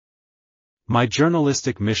My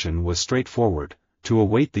journalistic mission was straightforward: to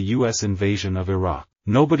await the U.S. invasion of Iraq.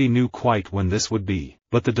 Nobody knew quite when this would be,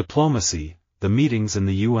 but the diplomacy, the meetings in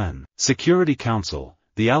the UN Security Council,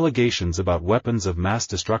 the allegations about weapons of mass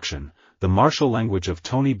destruction, the martial language of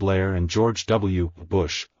Tony Blair and George W.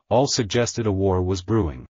 Bush, all suggested a war was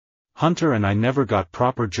brewing. Hunter and I never got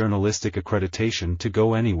proper journalistic accreditation to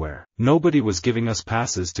go anywhere. Nobody was giving us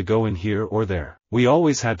passes to go in here or there. We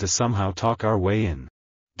always had to somehow talk our way in.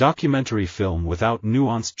 Documentary film without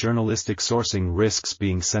nuanced journalistic sourcing risks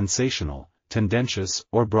being sensational, tendentious,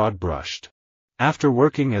 or broad-brushed. After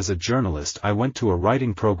working as a journalist, I went to a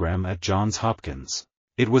writing program at Johns Hopkins.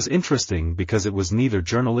 It was interesting because it was neither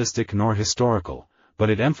journalistic nor historical, but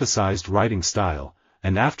it emphasized writing style,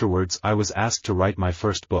 and afterwards I was asked to write my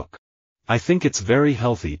first book. I think it's very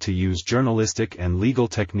healthy to use journalistic and legal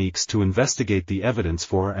techniques to investigate the evidence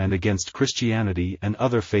for and against Christianity and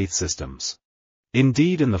other faith systems.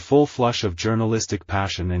 Indeed, in the full flush of journalistic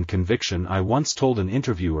passion and conviction, I once told an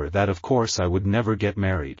interviewer that of course I would never get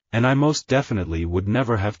married, and I most definitely would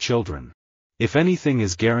never have children. If anything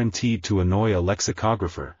is guaranteed to annoy a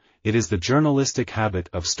lexicographer, it is the journalistic habit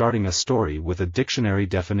of starting a story with a dictionary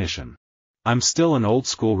definition. I'm still an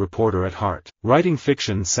old-school reporter at heart. Writing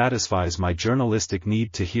fiction satisfies my journalistic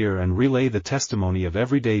need to hear and relay the testimony of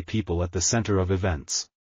everyday people at the center of events.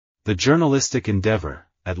 The journalistic endeavor,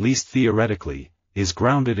 at least theoretically, is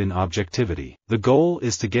grounded in objectivity. The goal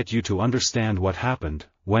is to get you to understand what happened,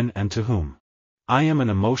 when and to whom. I am an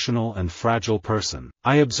emotional and fragile person.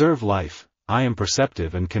 I observe life, I am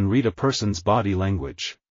perceptive and can read a person's body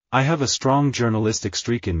language. I have a strong journalistic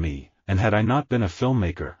streak in me, and had I not been a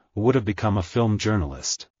filmmaker, would have become a film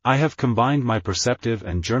journalist. I have combined my perceptive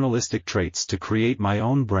and journalistic traits to create my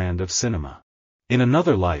own brand of cinema. In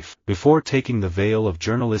another life, before taking the veil of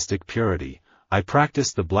journalistic purity, I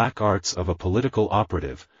practiced the black arts of a political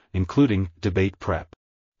operative, including debate prep.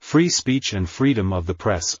 Free speech and freedom of the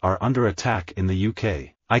press are under attack in the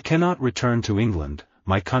UK. I cannot return to England,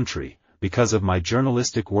 my country, because of my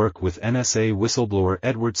journalistic work with NSA whistleblower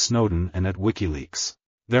Edward Snowden and at WikiLeaks.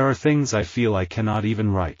 There are things I feel I cannot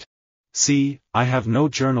even write. See, I have no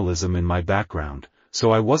journalism in my background,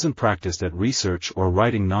 so I wasn't practiced at research or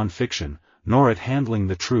writing non-fiction, nor at handling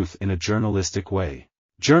the truth in a journalistic way.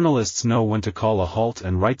 Journalists know when to call a halt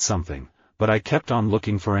and write something, but I kept on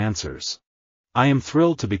looking for answers. I am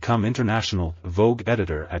thrilled to become international Vogue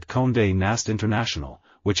editor at Condé Nast International,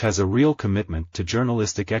 which has a real commitment to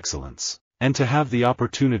journalistic excellence, and to have the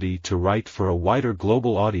opportunity to write for a wider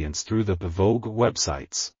global audience through the Vogue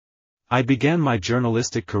websites. I began my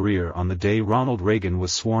journalistic career on the day Ronald Reagan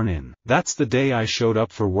was sworn in. That's the day I showed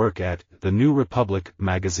up for work at The New Republic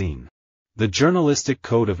magazine. The journalistic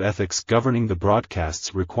code of ethics governing the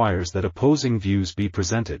broadcasts requires that opposing views be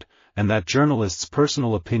presented, and that journalists'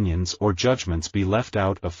 personal opinions or judgments be left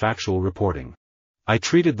out of factual reporting. I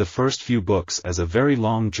treated the first few books as a very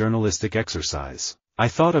long journalistic exercise. I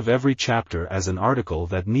thought of every chapter as an article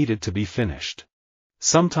that needed to be finished.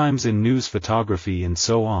 Sometimes in news photography and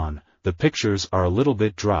so on, the pictures are a little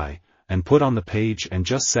bit dry, and put on the page and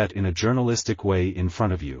just set in a journalistic way in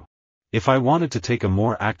front of you. If I wanted to take a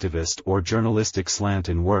more activist or journalistic slant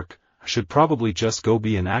in work, I should probably just go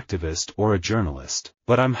be an activist or a journalist,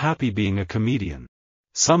 but I'm happy being a comedian.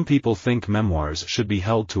 Some people think memoirs should be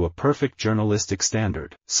held to a perfect journalistic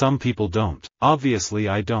standard. Some people don't. Obviously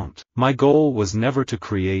I don't. My goal was never to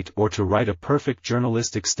create or to write a perfect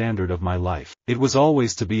journalistic standard of my life. It was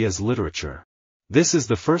always to be as literature. This is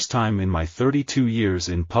the first time in my 32 years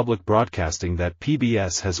in public broadcasting that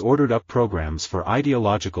PBS has ordered up programs for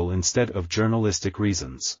ideological instead of journalistic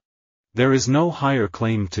reasons. There is no higher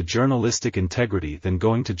claim to journalistic integrity than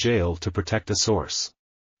going to jail to protect a source.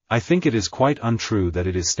 I think it is quite untrue that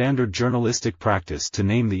it is standard journalistic practice to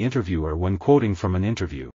name the interviewer when quoting from an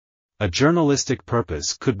interview. A journalistic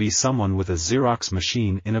purpose could be someone with a Xerox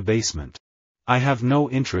machine in a basement. I have no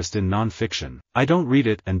interest in non-fiction. I don't read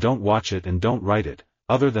it and don't watch it and don't write it,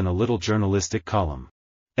 other than a little journalistic column.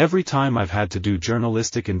 Every time I've had to do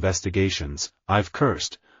journalistic investigations, I've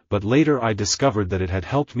cursed, but later I discovered that it had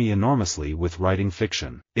helped me enormously with writing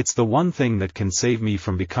fiction. It's the one thing that can save me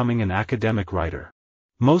from becoming an academic writer.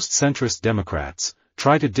 Most centrist Democrats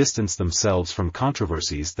try to distance themselves from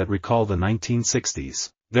controversies that recall the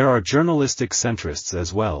 1960s. There are journalistic centrists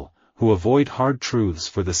as well, who avoid hard truths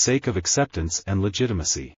for the sake of acceptance and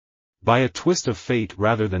legitimacy. By a twist of fate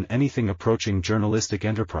rather than anything approaching journalistic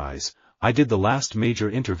enterprise, I did the last major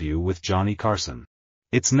interview with Johnny Carson.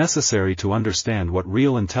 It's necessary to understand what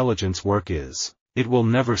real intelligence work is. It will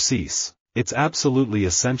never cease. It's absolutely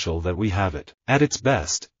essential that we have it. At its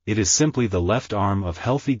best, it is simply the left arm of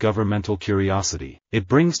healthy governmental curiosity. It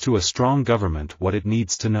brings to a strong government what it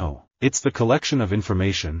needs to know. It's the collection of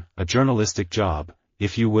information, a journalistic job,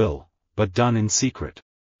 if you will, but done in secret.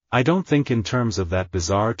 I don't think in terms of that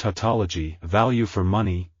bizarre tautology, value for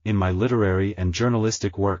money, in my literary and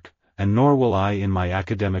journalistic work, and nor will I in my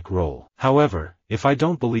academic role. However, if I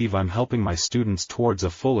don't believe I'm helping my students towards a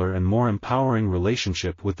fuller and more empowering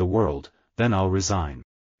relationship with the world, then I'll resign.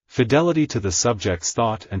 Fidelity to the subject's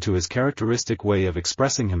thought and to his characteristic way of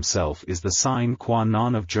expressing himself is the sine qua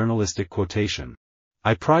non of journalistic quotation.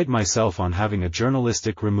 I pride myself on having a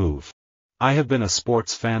journalistic remove. I have been a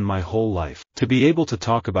sports fan my whole life. To be able to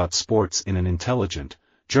talk about sports in an intelligent,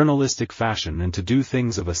 journalistic fashion and to do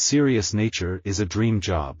things of a serious nature is a dream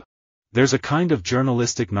job. There's a kind of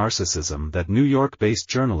journalistic narcissism that New York-based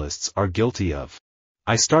journalists are guilty of.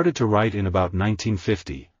 I started to write in about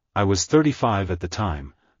 1950, I was 35 at the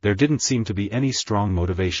time, there didn't seem to be any strong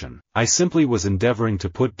motivation. I simply was endeavoring to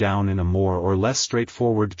put down in a more or less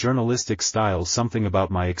straightforward journalistic style something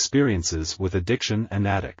about my experiences with addiction and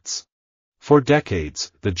addicts. For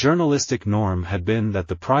decades, the journalistic norm had been that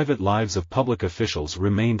the private lives of public officials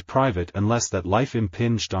remained private unless that life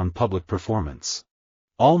impinged on public performance.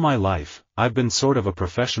 All my life, I've been sort of a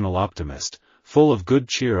professional optimist, full of good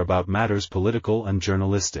cheer about matters political and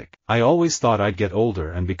journalistic. I always thought I'd get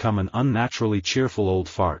older and become an unnaturally cheerful old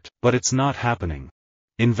fart, but it's not happening.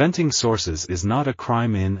 Inventing sources is not a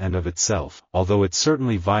crime in and of itself, although it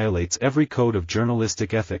certainly violates every code of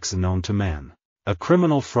journalistic ethics known to man. A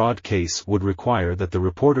criminal fraud case would require that the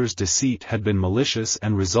reporter's deceit had been malicious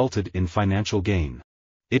and resulted in financial gain.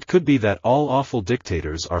 It could be that all awful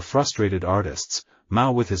dictators are frustrated artists,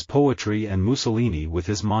 Mao with his poetry and Mussolini with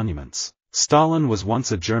his monuments. Stalin was once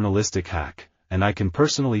a journalistic hack, and I can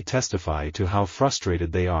personally testify to how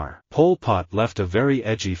frustrated they are. Pol Pot left a very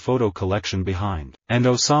edgy photo collection behind, and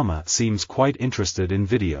Osama seems quite interested in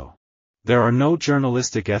video. There are no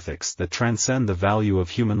journalistic ethics that transcend the value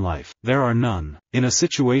of human life. There are none. In a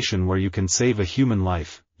situation where you can save a human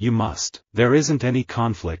life, you must. There isn't any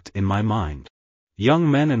conflict in my mind.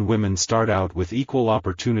 Young men and women start out with equal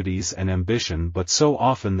opportunities and ambition, but so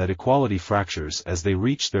often that equality fractures as they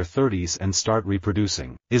reach their 30s and start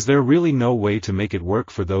reproducing. Is there really no way to make it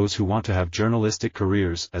work for those who want to have journalistic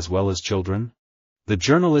careers as well as children? The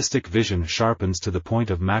journalistic vision sharpens to the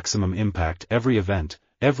point of maximum impact every event,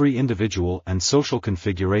 every individual and social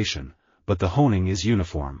configuration, but the honing is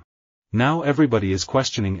uniform. Now everybody is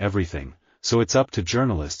questioning everything, so it's up to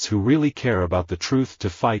journalists who really care about the truth to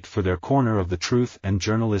fight for their corner of the truth and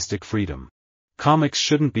journalistic freedom. Comics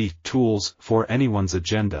shouldn't be tools for anyone's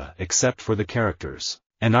agenda except for the characters.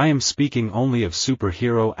 And I am speaking only of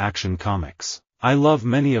superhero action comics. I love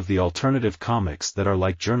many of the alternative comics that are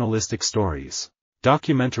like journalistic stories.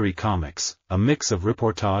 Documentary comics, a mix of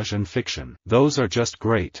reportage and fiction. Those are just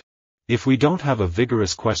great. If we don't have a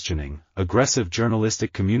vigorous questioning, aggressive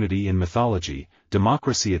journalistic community in mythology,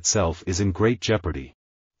 democracy itself is in great jeopardy.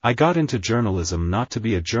 I got into journalism not to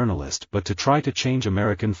be a journalist but to try to change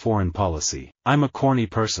American foreign policy. I'm a corny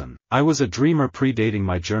person. I was a dreamer predating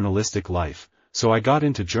my journalistic life, so I got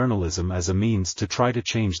into journalism as a means to try to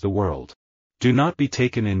change the world. Do not be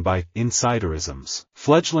taken in by insiderisms.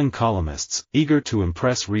 Fledgling columnists, eager to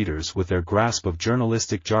impress readers with their grasp of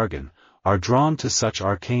journalistic jargon, are drawn to such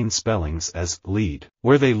arcane spellings as lead.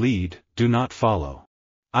 Where they lead, do not follow.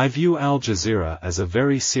 I view Al Jazeera as a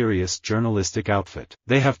very serious journalistic outfit.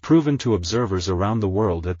 They have proven to observers around the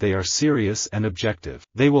world that they are serious and objective.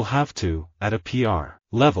 They will have to, at a PR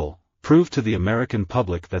level, prove to the American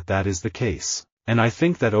public that that is the case. And I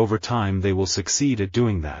think that over time they will succeed at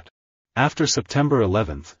doing that. After September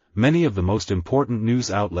 11th, many of the most important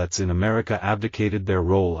news outlets in America abdicated their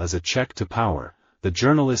role as a check to power, the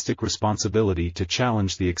journalistic responsibility to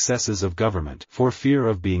challenge the excesses of government, for fear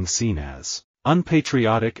of being seen as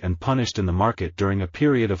unpatriotic and punished in the market during a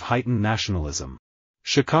period of heightened nationalism.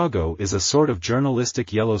 Chicago is a sort of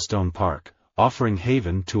journalistic Yellowstone Park, offering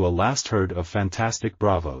haven to a last herd of fantastic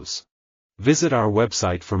bravos. Visit our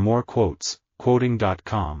website for more quotes,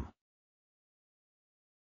 quoting.com.